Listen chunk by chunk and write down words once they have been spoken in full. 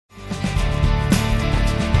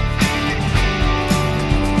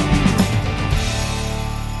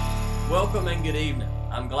and good evening.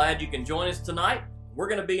 I'm glad you can join us tonight. We're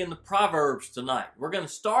going to be in the Proverbs tonight. We're going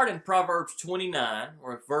to start in Proverbs 29,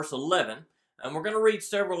 or verse 11, and we're going to read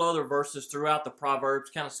several other verses throughout the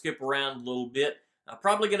Proverbs, kind of skip around a little bit.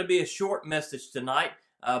 Probably going to be a short message tonight,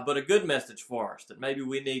 but a good message for us that maybe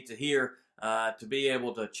we need to hear to be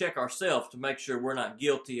able to check ourselves to make sure we're not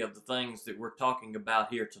guilty of the things that we're talking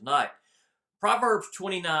about here tonight. Proverbs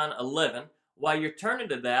 29:11. While you're turning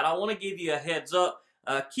to that, I want to give you a heads up.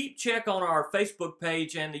 Keep check on our Facebook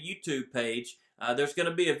page and the YouTube page. There's going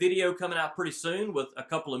to be a video coming out pretty soon with a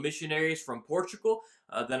couple of missionaries from Portugal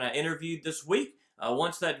that I interviewed this week.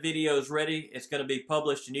 Once that video is ready, it's going to be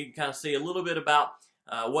published, and you can kind of see a little bit about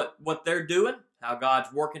what they're doing, how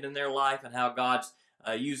God's working in their life, and how God's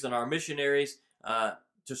using our missionaries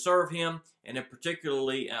to serve Him, and in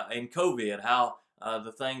particularly in COVID, how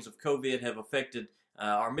the things of COVID have affected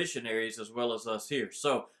our missionaries as well as us here.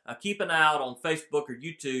 So keep an eye out on Facebook or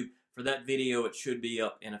YouTube for that video. It should be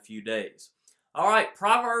up in a few days. All right,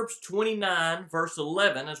 Proverbs 29 verse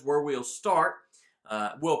 11 is where we'll start.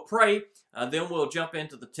 We'll pray, then we'll jump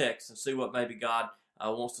into the text and see what maybe God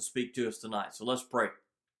wants to speak to us tonight. So let's pray.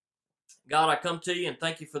 God, I come to you and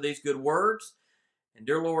thank you for these good words. And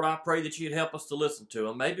dear Lord, I pray that you'd help us to listen to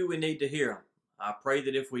them. Maybe we need to hear them. I pray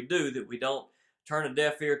that if we do, that we don't turn a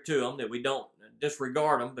deaf ear to them, that we don't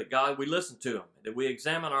disregard them, but God, we listen to them, that we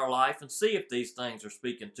examine our life and see if these things are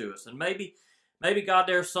speaking to us. And maybe God,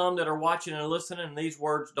 there are some that are watching and listening and these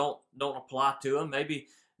words don't apply to them. Maybe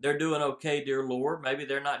they're doing okay, dear Lord. Maybe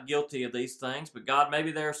they're not guilty of these things, but God,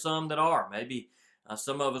 maybe there are some that are. Maybe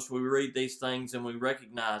some of us, we read these things and we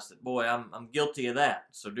recognize that, boy, I'm guilty of that.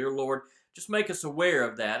 So dear Lord, just make us aware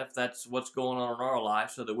of that if that's what's going on in our life,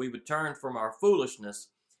 so that we would turn from our foolishness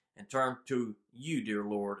and turn to you, dear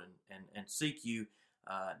Lord, and seek you,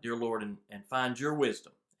 dear Lord, and find your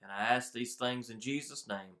wisdom. And I ask these things in Jesus'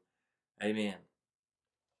 name. Amen.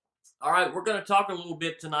 All right, we're going to talk a little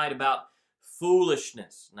bit tonight about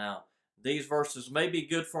foolishness. Now, these verses may be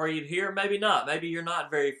good for you to hear, maybe not. Maybe you're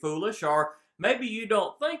not very foolish, or maybe you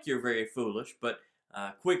don't think you're very foolish, but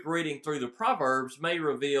quick reading through the Proverbs may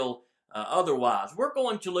reveal otherwise. We're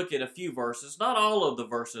going to look at a few verses, not all of the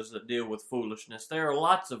verses that deal with foolishness. There are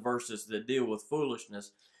lots of verses that deal with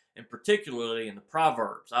foolishness, and particularly in the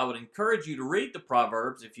Proverbs. I would encourage you to read the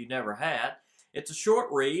Proverbs if you never had. It's a short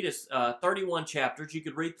read. It's 31 chapters. You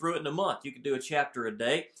could read through it in a month. You could do a chapter a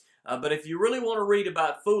day. But if you really want to read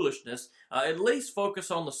about foolishness, at least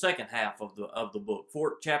focus on the second half of the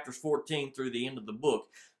book, chapters 14 through the end of the book.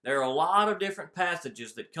 There are a lot of different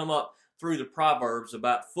passages that come up through the Proverbs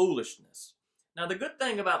about foolishness. Now, the good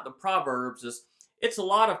thing about the Proverbs is it's a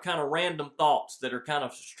lot of kind of random thoughts that are kind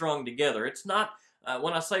of strung together. It's not,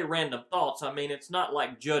 when I say random thoughts, I mean it's not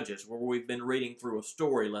like Judges, where we've been reading through a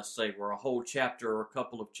story, let's say, where a whole chapter or a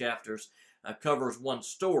couple of chapters covers one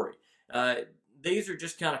story. These are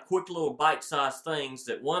just kind of quick little bite-sized things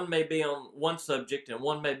that one may be on one subject and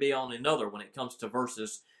one may be on another when it comes to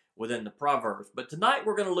verses within the Proverbs. But tonight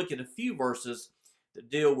we're going to look at a few verses that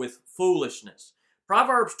deal with foolishness.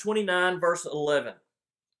 Proverbs 29 verse 11.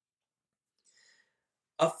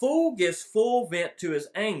 A fool gives full vent to his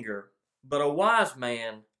anger, but a wise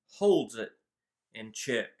man holds it in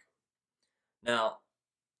check. Now,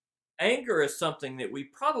 anger is something that we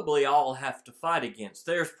probably all have to fight against.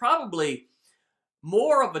 There's probably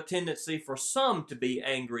more of a tendency for some to be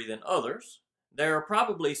angry than others. There are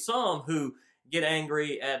probably some who get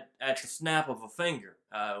angry at the snap of a finger.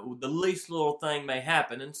 The least little thing may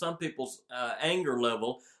happen, and some people's anger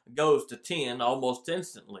level goes to 10 almost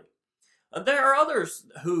instantly. There are others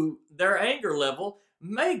who their anger level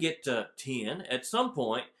may get to 10 at some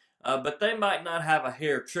point, but they might not have a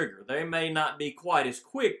hair trigger. They may not be quite as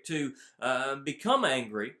quick to become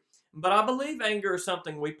angry, but I believe anger is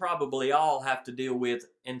something we probably all have to deal with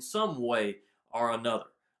in some way or another.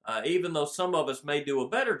 Even though some of us may do a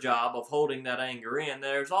better job of holding that anger in,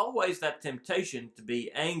 there's always that temptation to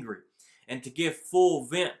be angry and to give full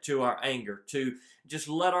vent to our anger, to just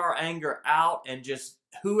let our anger out, and just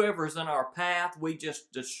whoever's in our path, we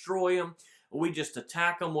just destroy them, we just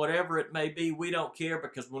attack them, whatever it may be. We don't care,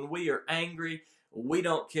 because when we are angry, we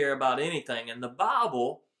don't care about anything. And the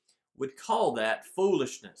Bible would call that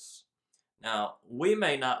foolishness. Now, we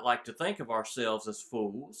may not like to think of ourselves as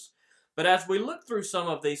fools, but as we look through some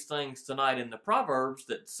of these things tonight in the Proverbs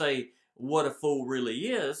that say what a fool really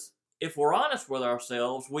is, if we're honest with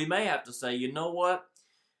ourselves, we may have to say, you know what?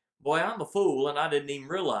 Boy, I'm a fool and I didn't even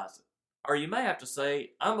realize it. Or you may have to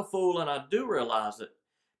say, I'm a fool and I do realize it.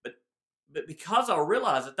 But because I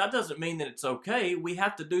realize it, that doesn't mean that it's okay. We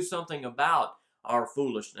have to do something about our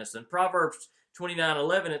foolishness. In Proverbs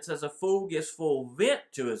 29:11, it says, a fool gives full vent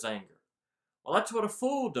to his anger. Well, that's what a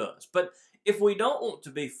fool does. But if we don't want to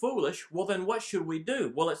be foolish, well, then what should we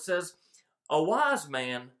do? Well, it says, a wise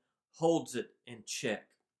man holds it in check.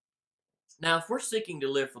 Now, if we're seeking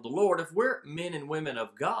to live for the Lord, if we're men and women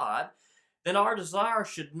of God, then our desire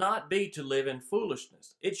should not be to live in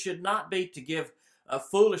foolishness. It should not be to give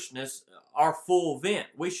foolishness our full vent.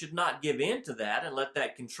 We should not give in to that and let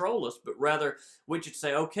that control us, but rather we should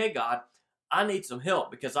say, okay, God, I need some help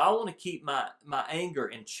because I want to keep my anger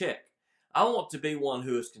in check. I want to be one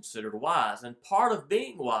who is considered wise. And part of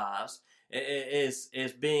being wise is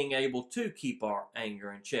being able to keep our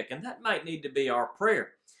anger in check. And that might need to be our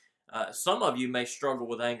prayer. Some of you may struggle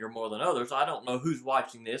with anger more than others. I don't know who's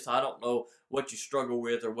watching this. I don't know what you struggle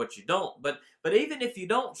with or what you don't. But even if you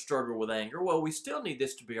don't struggle with anger, well, we still need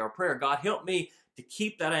this to be our prayer. God, help me to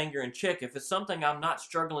keep that anger in check. If it's something I'm not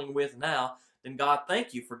struggling with now, then God,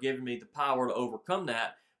 thank you for giving me the power to overcome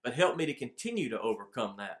that. But help me to continue to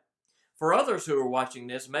overcome that. For others who are watching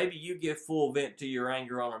this, maybe you give full vent to your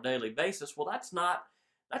anger on a daily basis. Well, that's not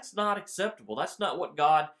acceptable. That's not what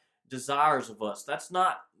God desires of us. That's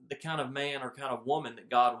not the kind of man or kind of woman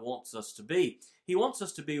that God wants us to be. He wants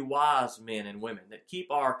us to be wise men and women that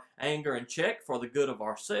keep our anger in check for the good of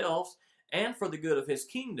ourselves and for the good of His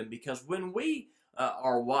kingdom. Because when we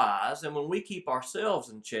are wise and when we keep ourselves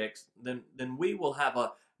in check, then we will have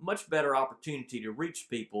a much better opportunity to reach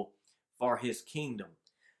people for His kingdom.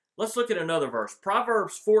 Let's look at another verse.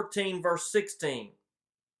 Proverbs 14, verse 16.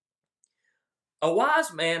 A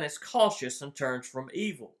wise man is cautious and turns from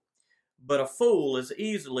evil, but a fool is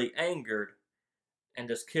easily angered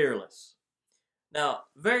and is careless. Now,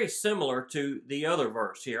 very similar to the other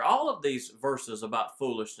verse here. All of these verses about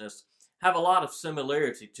foolishness have a lot of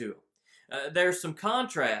similarity to them. There's some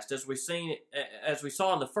contrast, as we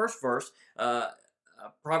saw in the first verse.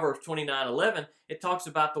 Proverbs 29:11, it talks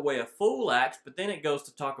about the way a fool acts, but then it goes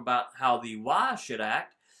to talk about how the wise should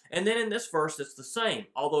act. And then in this verse, it's the same,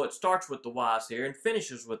 although it starts with the wise here and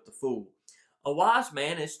finishes with the fool. A wise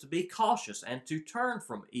man is to be cautious and to turn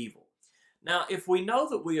from evil. Now, if we know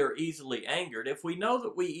that we are easily angered, if we know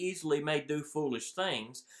that we easily may do foolish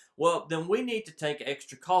things, well, then we need to take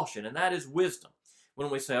extra caution, and that is wisdom. When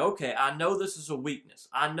we say, okay, I know this is a weakness.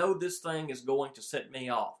 I know this thing is going to set me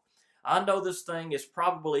off. I know this thing is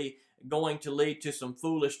probably going to lead to some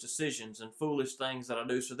foolish decisions and foolish things that I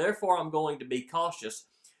do. So therefore, I'm going to be cautious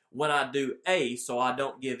when I do A so I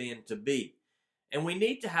don't give in to B. And we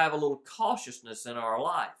need to have a little cautiousness in our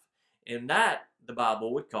life. And that, the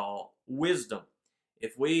Bible would call wisdom.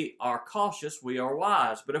 If we are cautious, we are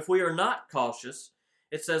wise. But if we are not cautious,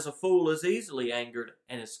 it says a fool is easily angered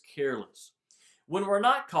and is careless. When we're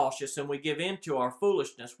not cautious and we give in to our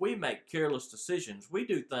foolishness, we make careless decisions. We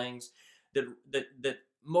do things that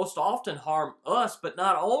most often harm us, but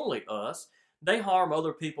not only us, they harm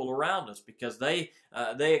other people around us because they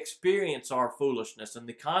experience our foolishness and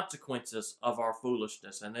the consequences of our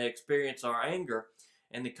foolishness, and they experience our anger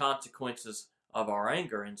and the consequences of our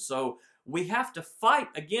anger. And so we have to fight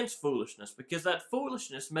against foolishness because that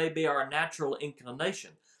foolishness may be our natural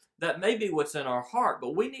inclination. That may be what's in our heart,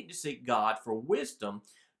 but we need to seek God for wisdom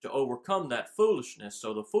to overcome that foolishness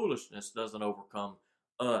so the foolishness doesn't overcome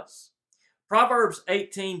us. Proverbs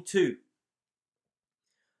 18:2.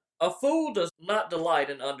 A fool does not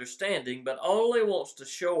delight in understanding, but only wants to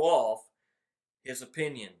show off his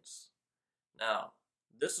opinions. Now,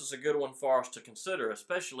 this is a good one for us to consider,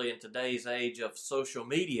 especially in today's age of social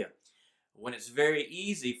media, when it's very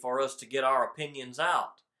easy for us to get our opinions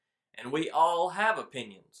out. And we all have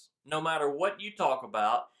opinions. No matter what you talk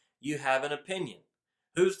about, you have an opinion.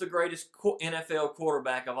 Who's the greatest NFL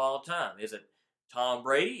quarterback of all time? Is it Tom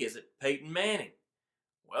Brady? Is it Peyton Manning?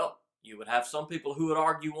 Well, you would have some people who would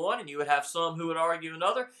argue one, and you would have some who would argue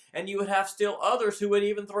another, and you would have still others who would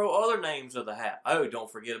even throw other names of the hat. Oh,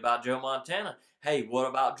 don't forget about Joe Montana. Hey, what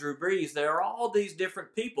about Drew Brees? There are all these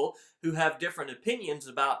different people who have different opinions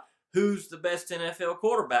about who's the best NFL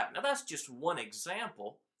quarterback. Now, that's just one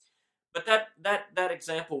example. But that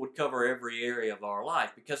example would cover every area of our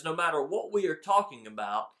life, because no matter what we are talking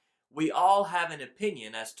about, we all have an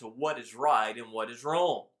opinion as to what is right and what is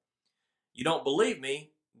wrong. You don't believe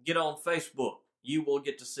me? Get on Facebook. You will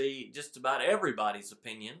get to see just about everybody's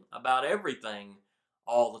opinion about everything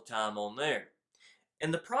all the time on there.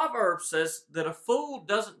 And the proverb says that a fool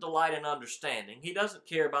doesn't delight in understanding. He doesn't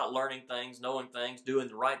care about learning things, knowing things, doing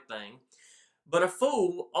the right thing. But a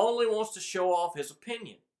fool only wants to show off his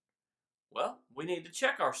opinion. Well, we need to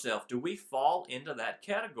check ourselves. Do we fall into that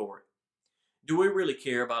category? Do we really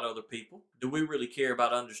care about other people? Do we really care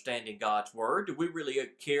about understanding God's Word? Do we really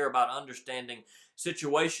care about understanding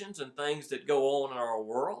situations and things that go on in our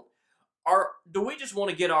world? Or do we just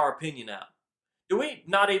want to get our opinion out? Do we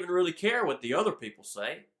not even really care what the other people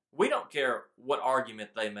say? We don't care what argument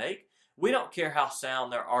they make. We don't care how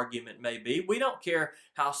sound their argument may be. We don't care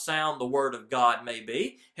how sound the Word of God may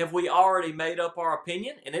be. Have we already made up our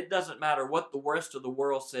opinion? And it doesn't matter what the rest of the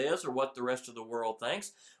world says or what the rest of the world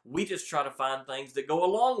thinks. We just try to find things that go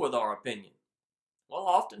along with our opinion. Well,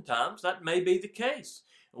 oftentimes that may be the case.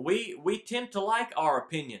 We tend to like our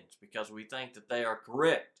opinions because we think that they are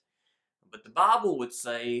correct. But the Bible would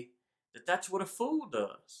say that that's what a fool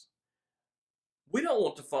does. We don't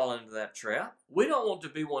want to fall into that trap. We don't want to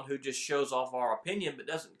be one who just shows off our opinion but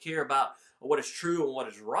doesn't care about what is true and what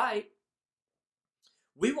is right.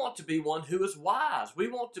 We want to be one who is wise. We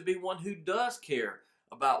want to be one who does care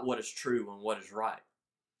about what is true and what is right.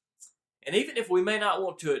 And even if we may not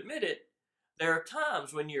want to admit it, there are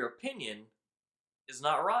times when your opinion is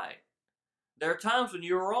not right. There are times when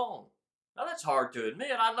you're wrong. Now that's hard to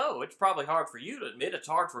admit. I know it's probably hard for you to admit. It's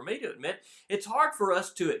hard for me to admit. It's hard for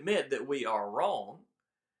us to admit that we are wrong.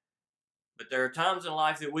 But there are times in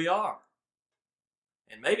life that we are.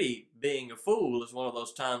 And maybe being a fool is one of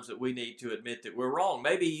those times that we need to admit that we're wrong.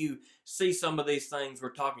 Maybe you see some of these things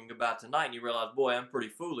we're talking about tonight and you realize, boy, I'm pretty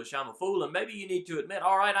foolish. I'm a fool. And maybe you need to admit,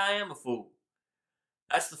 all right, I am a fool.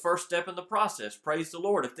 That's the first step in the process. Praise the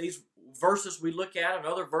Lord. If these verses we look at and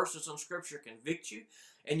other verses in Scripture convict you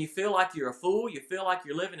and you feel like you're a fool, you feel like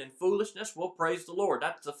you're living in foolishness, well, praise the Lord.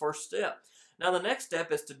 That's the first step. Now, the next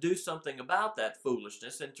step is to do something about that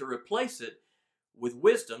foolishness and to replace it with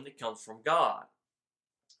wisdom that comes from God.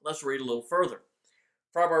 Let's read a little further.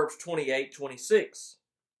 Proverbs 28:26.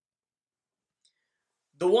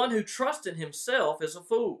 The one who trusts in himself is a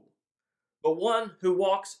fool, but one who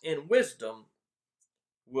walks in wisdom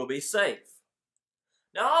will be safe.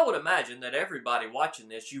 Now, I would imagine that everybody watching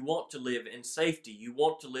this, you want to live in safety. You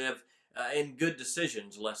want to live in good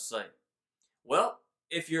decisions, let's say. Well,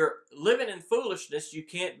 if you're living in foolishness, you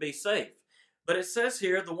can't be safe. But it says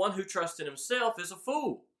here, the one who trusts in himself is a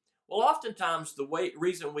fool. Well, oftentimes the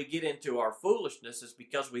reason we get into our foolishness is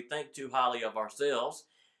because we think too highly of ourselves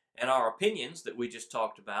and our opinions that we just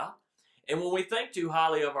talked about. And when we think too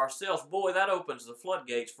highly of ourselves, boy, that opens the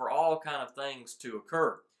floodgates for all kind of things to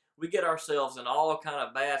occur. We get ourselves in all kind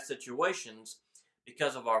of bad situations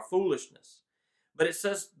because of our foolishness. But it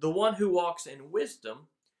says the one who walks in wisdom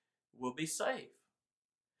will be safe.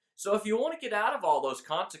 So if you want to get out of all those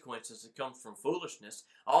consequences that come from foolishness,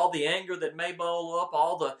 all the anger that may boil up,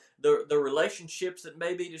 all the relationships that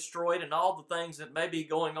may be destroyed, and all the things that may be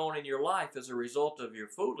going on in your life as a result of your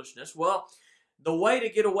foolishness, well, the way to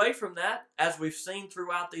get away from that, as we've seen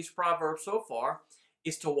throughout these Proverbs so far,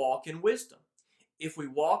 is to walk in wisdom. If we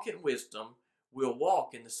walk in wisdom, we'll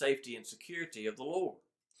walk in the safety and security of the Lord.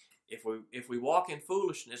 If we walk in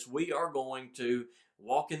foolishness, we are going to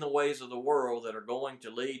walk in the ways of the world that are going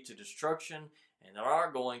to lead to destruction and that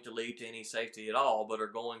aren't going to lead to any safety at all, but are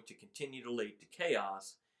going to continue to lead to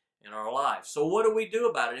chaos in our life. So what do we do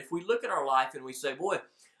about it? If we look at our life and we say, boy,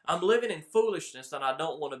 I'm living in foolishness and I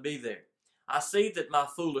don't want to be there. I see that my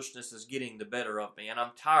foolishness is getting the better of me and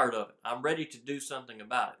I'm tired of it. I'm ready to do something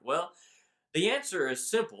about it. Well, the answer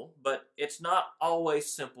is simple, but it's not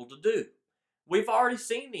always simple to do. We've already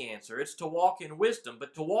seen the answer. It's to walk in wisdom.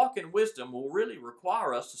 But to walk in wisdom will really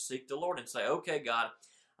require us to seek the Lord and say, okay, God,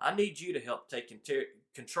 I need you to help take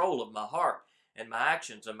control of my heart and my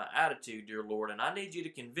actions and my attitude, dear Lord. And I need you to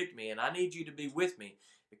convict me and I need you to be with me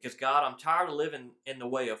because, God, I'm tired of living in the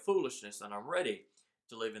way of foolishness and I'm ready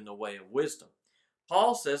to live in the way of wisdom.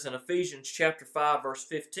 Paul says in Ephesians chapter 5, verse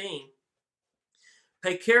 15,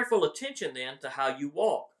 pay careful attention then to how you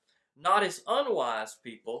walk, not as unwise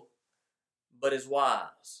people, but as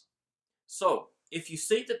wise. So, if you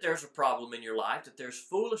see that there's a problem in your life, that there's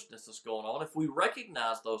foolishness that's going on, if we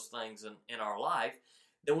recognize those things in our life,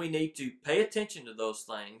 then we need to pay attention to those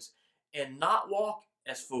things and not walk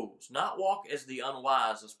as fools, not walk as the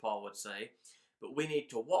unwise, as Paul would say, but we need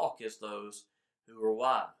to walk as those who are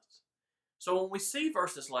wise. So when we see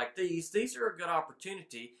verses like these are a good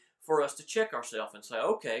opportunity for us to check ourselves and say,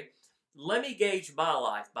 okay, let me gauge my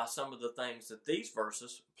life by some of the things that these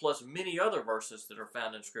verses, plus many other verses that are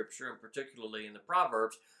found in Scripture, and particularly in the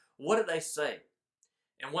Proverbs, what do they say?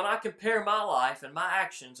 And when I compare my life and my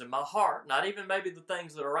actions and my heart, not even maybe the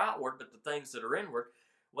things that are outward, but the things that are inward,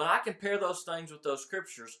 when I compare those things with those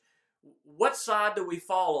Scriptures, what side do we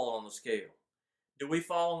fall on the scale? Do we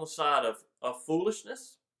fall on the side of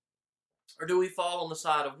foolishness? Or do we fall on the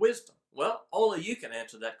side of wisdom? Well, only you can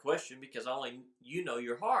answer that question because only you know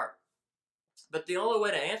your heart. But the only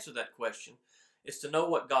way to answer that question is to know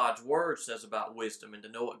what God's Word says about wisdom and to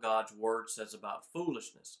know what God's Word says about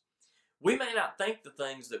foolishness. We may not think the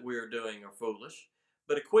things that we are doing are foolish,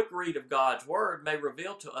 but a quick read of God's Word may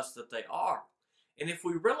reveal to us that they are. And if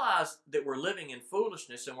we realize that we're living in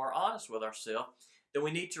foolishness and we're honest with ourselves, then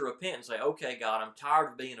we need to repent and say, okay, God, I'm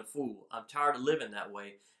tired of being a fool. I'm tired of living that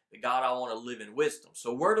way. But God, I want to live in wisdom.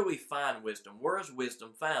 So where do we find wisdom? Where is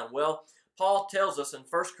wisdom found? Well, Paul tells us in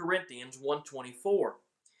 1 Corinthians 1:24,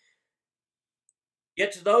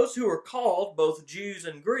 yet to those who are called, both Jews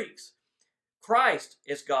and Greeks, Christ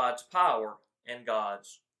is God's power and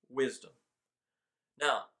God's wisdom.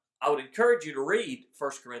 Now, I would encourage you to read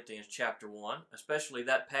 1 Corinthians chapter 1, especially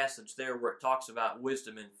that passage there where it talks about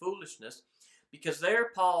wisdom and foolishness, because there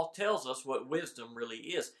Paul tells us what wisdom really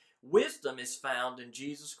is. Wisdom is found in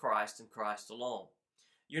Jesus Christ and Christ alone.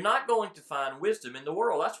 You're not going to find wisdom in the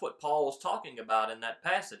world. That's what Paul was talking about in that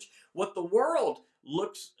passage. What the world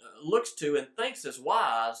looks to and thinks is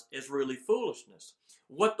wise is really foolishness.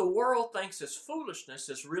 What the world thinks is foolishness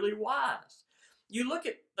is really wise. You look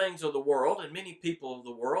at things of the world, and many people of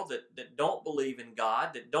the world that don't believe in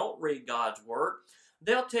God, that don't read God's Word,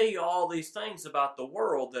 they'll tell you all these things about the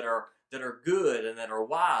world that are good and that are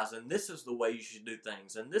wise, and this is the way you should do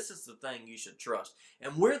things, and this is the thing you should trust.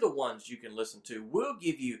 And we're the ones you can listen to. We'll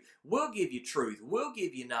give you truth. We'll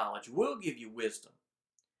give you knowledge. We'll give you wisdom.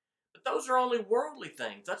 But those are only worldly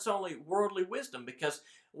things. That's only worldly wisdom, because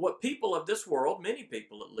what people of this world, many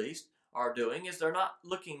people at least, are doing is they're not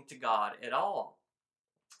looking to God at all.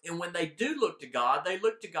 And when they do look to God, they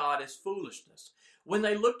look to God as foolishness. When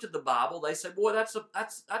they look to the Bible, they say, boy, that's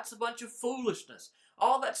a bunch of foolishness.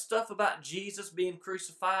 All that stuff about Jesus being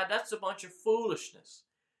crucified, that's a bunch of foolishness.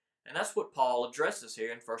 And that's what Paul addresses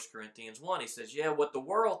here in 1 Corinthians 1. He says, yeah, what the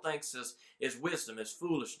world thinks is wisdom, is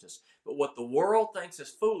foolishness. But what the world thinks is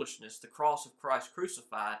foolishness, the cross of Christ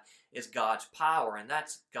crucified, is God's power, and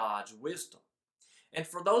that's God's wisdom. And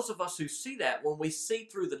for those of us who see that, when we see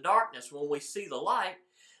through the darkness, when we see the light,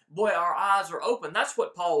 boy, our eyes are open. That's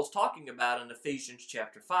what Paul was talking about in Ephesians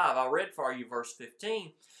chapter 5. I read for you verse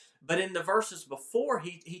 15. But in the verses before,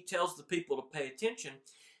 he tells the people to pay attention.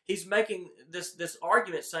 He's making this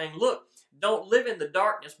argument saying, look, don't live in the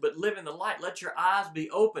darkness, but live in the light. Let your eyes be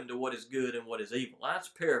open to what is good and what is evil. That's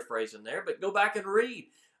paraphrasing there, but go back and read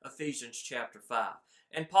Ephesians chapter 5.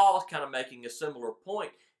 And Paul's kind of making a similar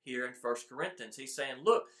point here in 1 Corinthians. He's saying,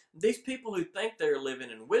 look, these people who think they're living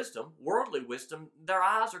in wisdom, worldly wisdom, their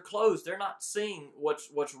eyes are closed. They're not seeing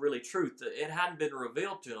what's really truth. It hadn't been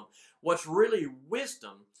revealed to them. What's really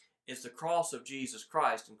wisdom is the cross of Jesus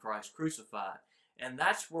Christ and Christ crucified. And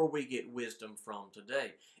that's where we get wisdom from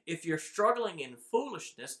today. If you're struggling in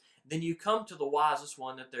foolishness, then you come to the wisest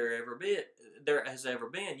one that there has ever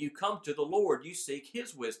been. You come to the Lord. You seek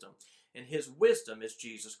His wisdom. And His wisdom is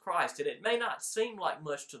Jesus Christ. And it may not seem like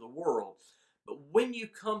much to the world, but when you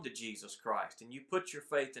come to Jesus Christ and you put your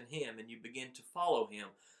faith in Him and you begin to follow Him,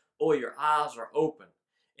 boy, your eyes are open.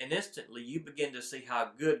 And instantly you begin to see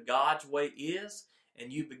how good God's way is,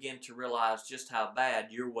 and you begin to realize just how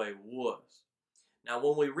bad your way was. Now,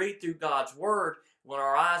 when we read through God's Word, when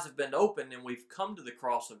our eyes have been opened and we've come to the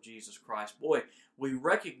cross of Jesus Christ, boy, we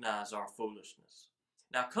recognize our foolishness.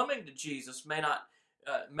 Now, coming to Jesus may not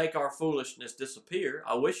make our foolishness disappear.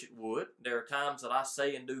 I wish it would. There are times that I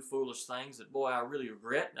say and do foolish things that, boy, I really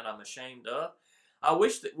regret and that I'm ashamed of. I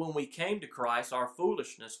wish that when we came to Christ, our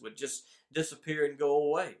foolishness would just disappear and go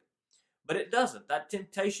away. But it doesn't. That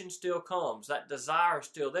temptation still comes. That desire is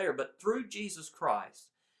still there. But through Jesus Christ,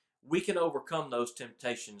 we can overcome those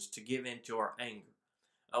temptations to give in to our anger.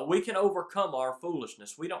 We can overcome our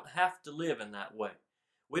foolishness. We don't have to live in that way.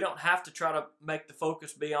 We don't have to try to make the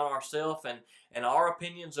focus be on ourselves and our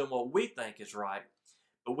opinions and what we think is right.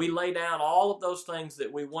 But we lay down all of those things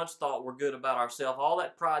that we once thought were good about ourselves, all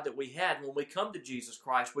that pride that we had. When we come to Jesus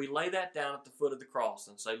Christ, we lay that down at the foot of the cross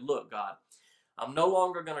and say, look, God, I'm no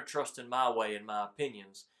longer going to trust in my way and my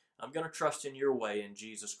opinions. I'm going to trust in your way in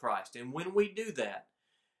Jesus Christ. And when we do that,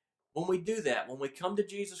 when we come to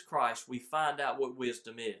Jesus Christ, we find out what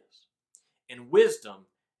wisdom is. And wisdom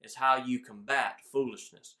is how you combat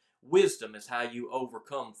foolishness. Wisdom is how you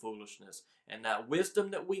overcome foolishness. And that wisdom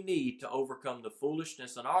that we need to overcome the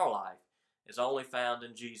foolishness in our life is only found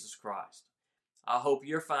in Jesus Christ. I hope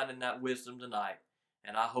you're finding that wisdom tonight.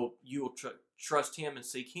 And I hope you will trust Him and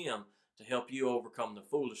seek Him to help you overcome the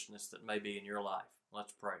foolishness that may be in your life.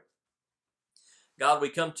 Let's pray. God, we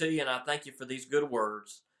come to you and I thank you for these good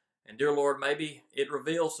words. And dear Lord, maybe it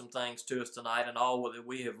reveals some things to us tonight and all that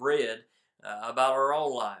we have read about our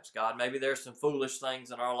own lives. God, maybe there's some foolish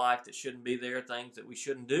things in our life that shouldn't be there, things that we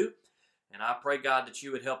shouldn't do. And I pray, God, that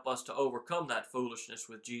you would help us to overcome that foolishness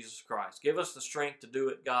with Jesus Christ. Give us the strength to do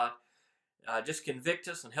it, God. Just convict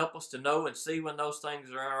us and help us to know and see when those things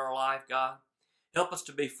are in our life, God. Help us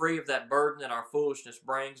to be free of that burden that our foolishness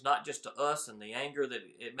brings, not just to us and the anger that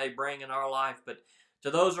it may bring in our life, but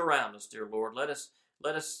to those around us, dear Lord. Let us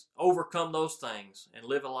overcome those things and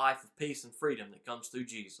live a life of peace and freedom that comes through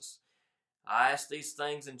Jesus. I ask these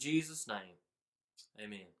things in Jesus' name.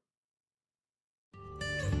 Amen.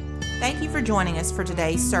 Thank you for joining us for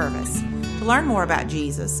today's service. To learn more about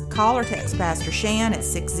Jesus, call or text Pastor Shan at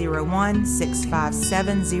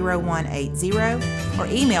 601-657-0180 or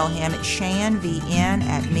email him at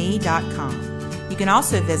shanvn@me.com. You can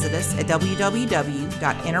also visit us at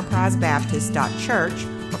www.enterprisebaptist.church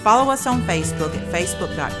or follow us on Facebook at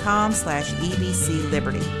facebook.com/EBC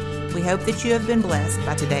Liberty. We hope that you have been blessed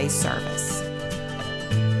by today's service.